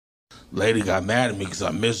Lady got mad at me because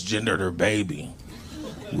I misgendered her baby.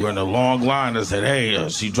 We were in a long line. I said, hey,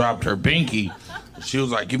 she dropped her binky. She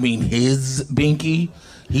was like, you mean his binky?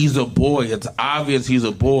 He's a boy. It's obvious he's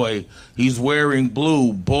a boy. He's wearing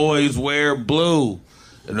blue. Boys wear blue.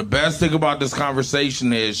 And the best thing about this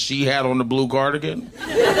conversation is she had on the blue cardigan.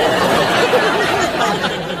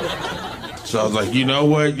 So I was like, you know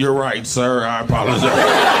what? You're right, sir. I apologize.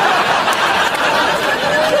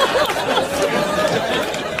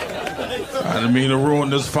 I didn't mean to ruin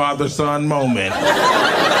this father-son moment.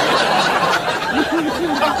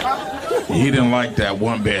 He didn't like that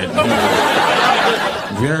one bit. He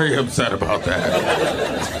was very upset about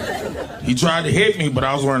that. He tried to hit me, but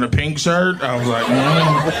I was wearing a pink shirt. I was like,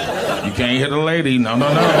 you can't hit a lady. No,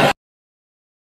 no, no.